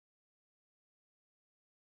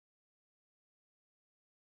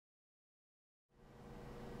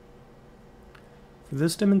For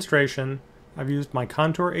this demonstration, I've used my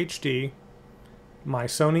Contour HD, my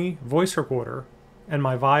Sony voice recorder, and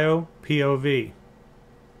my Vio POV.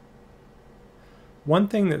 One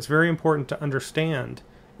thing that's very important to understand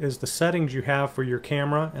is the settings you have for your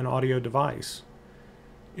camera and audio device.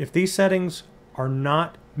 If these settings are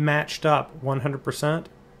not matched up 100%,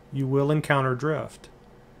 you will encounter drift.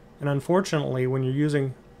 And unfortunately, when you're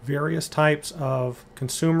using various types of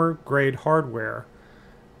consumer-grade hardware,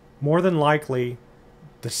 more than likely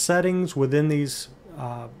the settings within these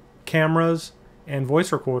cameras and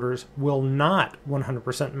voice recorders will not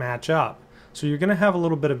 100% match up. So you're going to have a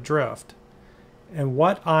little bit of drift. And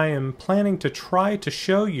what I am planning to try to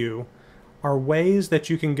show you are ways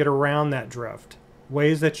that you can get around that drift.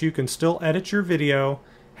 Ways that you can still edit your video,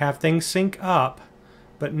 have things sync up,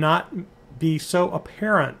 but not be so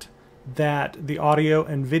apparent that the audio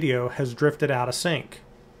and video has drifted out of sync.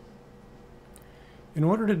 In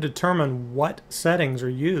order to determine what settings are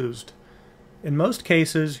used, in most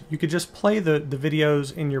cases you could just play the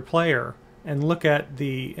videos in your player and look at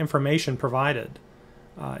the information provided.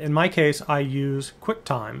 In my case, I use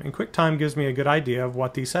QuickTime, and QuickTime gives me a good idea of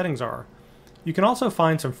what these settings are. You can also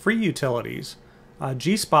find some free utilities.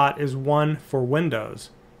 G-Spot is one for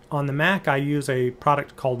Windows. On the Mac, I use a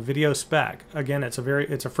product called Video Spec. Again, it's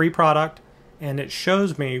a free product, and it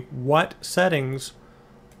shows me what settings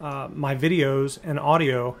my videos and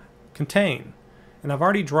audio contain. And I've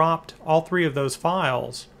already dropped all three of those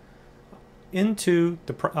files into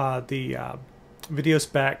the Video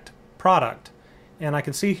Spec product. And I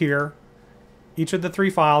can see here each of the three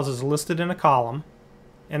files is listed in a column,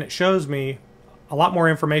 and it shows me a lot more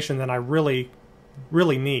information than I really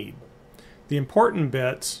need. The important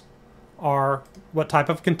bits are what type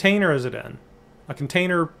of container is it in. A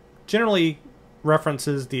container generally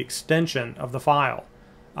references the extension of the file.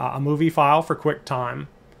 A movie file for QuickTime,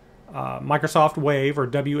 Microsoft Wave or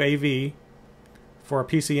WAV for a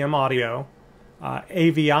PCM audio,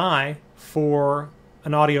 AVI for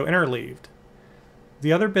an audio interleaved.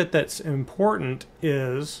 The other bit that's important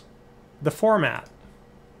is the format.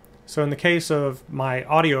 So in the case of my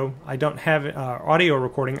audio, I don't have audio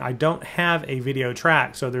recording, I don't have a video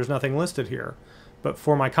track, so there's nothing listed here. But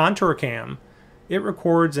for my Contour Cam, it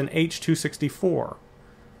records in H.264.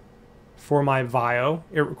 For my Vio,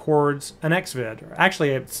 it records an XVID.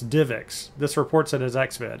 Actually, it's DivX. This reports it as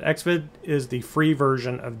XVID. XVID is the free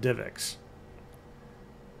version of DivX.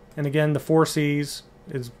 And again, the 4Cs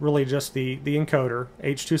is really just the encoder,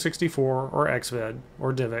 H.264 or XVID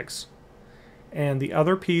or DivX. And the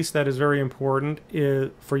other piece that is very important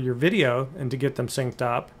is for your video and to get them synced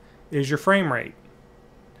up is your frame rate.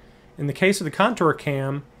 In the case of the Contour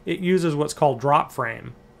Cam, it uses what's called drop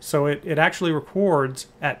frame. So it actually records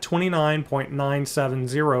at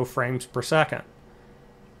 29.970 frames per second.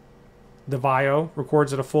 The Vio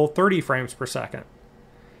records at a full 30 frames per second.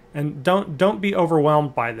 And don't be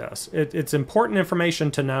overwhelmed by this. It's important information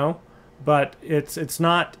to know, but it's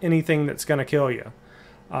not anything that's going to kill you.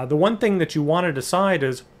 The one thing that you want to decide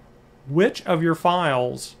is which of your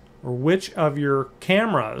files or which of your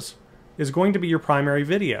cameras is going to be your primary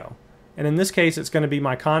video. And in this case, it's going to be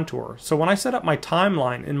my Contour. So when I set up my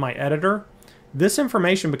timeline in my editor, this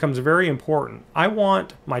information becomes very important. I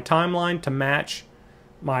want my timeline to match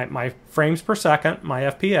my frames per second, my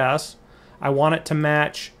FPS. I want it to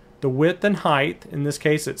match the width and height. In this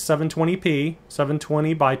case, it's 720p,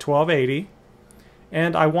 720 by 1280.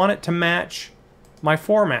 And I want it to match my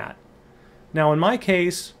format. Now in my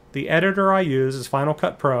case, the editor I use is Final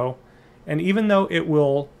Cut Pro, and even though it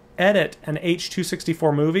will edit an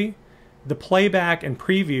H.264 movie, the playback and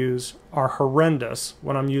previews are horrendous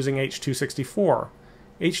when I'm using H.264.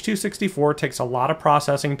 H.264 takes a lot of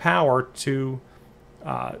processing power to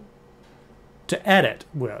edit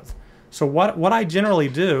with. So what I generally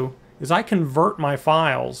do is I convert my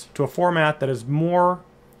files to a format that is more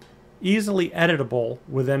easily editable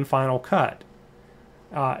within Final Cut.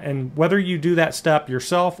 And whether you do that step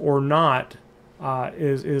yourself or not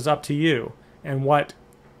is up to you. And what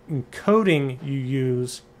encoding you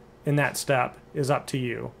use in that step is up to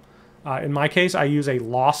you. In my case, I use a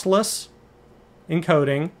lossless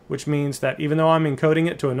encoding, which means that even though I'm encoding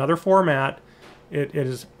it to another format, it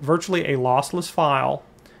is virtually a lossless file,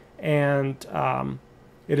 and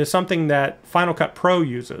it is something that Final Cut Pro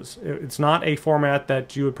uses. It's not a format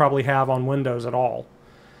that you would probably have on Windows at all.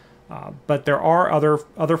 But there are other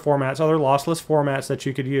formats, other lossless formats that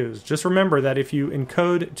you could use. Just remember that if you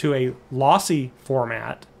encode to a lossy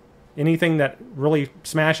format, anything that really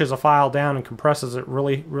smashes a file down and compresses it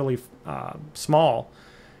really small,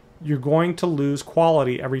 you're going to lose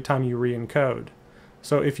quality every time you re-encode.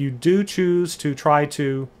 So if you do choose to try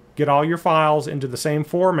to get all your files into the same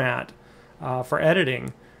format for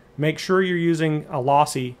editing, make sure you're using a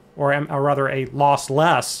lossy, or rather a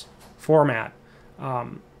lossless format.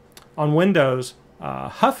 On Windows,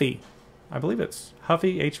 Huffy, I believe it's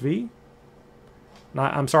Huffy HV.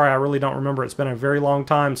 I'm sorry, I really don't remember. It's been a very long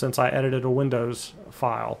time since I edited a Windows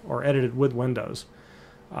file or edited with Windows.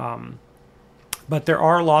 But there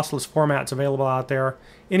are lossless formats available out there.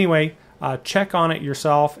 Anyway, check on it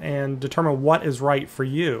yourself and determine what is right for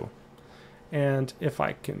you. And if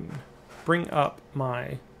I can bring up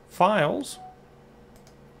my files,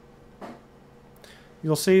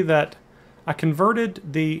 you'll see that I converted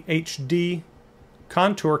the HD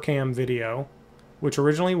contour cam video, which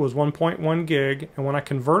originally was 1.1 gig, and when I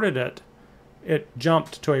converted it, it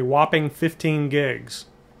jumped to a whopping 15 gigs.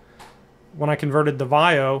 When I converted the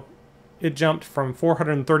VIO, it jumped from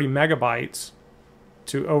 430 megabytes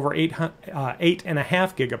to over 8.5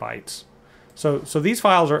 gigabytes. So these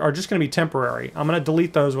files are just going to be temporary. I'm going to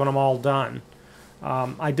delete those when I'm all done.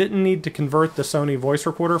 I didn't need to convert the Sony voice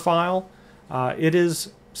recorder file. It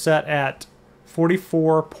is set at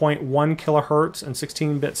 44.1 kilohertz and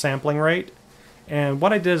 16-bit sampling rate. And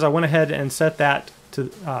what I did is I went ahead and set that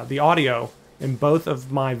to the audio in both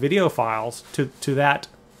of my video files to that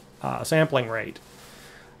sampling rate.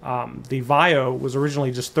 The VIO was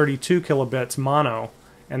originally just 32 kilobits mono,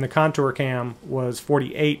 and the contour cam was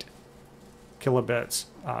 48 kilobits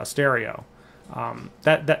stereo.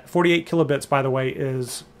 That 48 kilobits, by the way,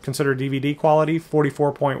 is considered DVD quality.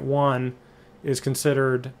 44.1 is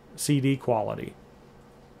considered CD quality.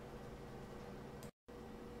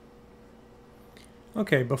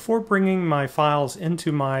 Okay, before bringing my files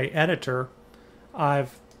into my editor,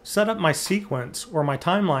 I've set up my sequence or my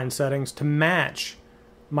timeline settings to match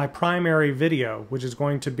my primary video, which is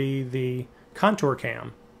going to be the contour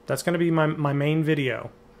cam. That's going to be my main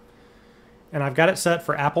video. And I've got it set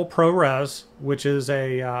for Apple ProRes, which is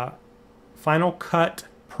a Final Cut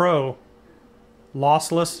Pro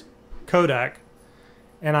lossless codec.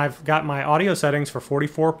 And I've got my audio settings for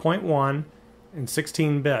 44.1 and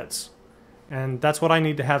 16 bits. And that's what I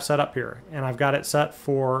need to have set up here. And I've got it set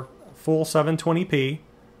for full 720p,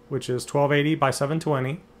 which is 1280 by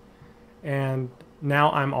 720. And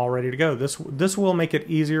now I'm all ready to go. This will make it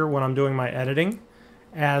easier when I'm doing my editing,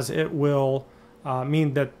 as it will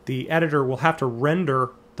mean that the editor will have to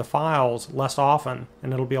render the files less often,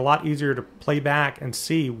 and it'll be a lot easier to play back and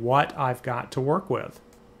see what I've got to work with.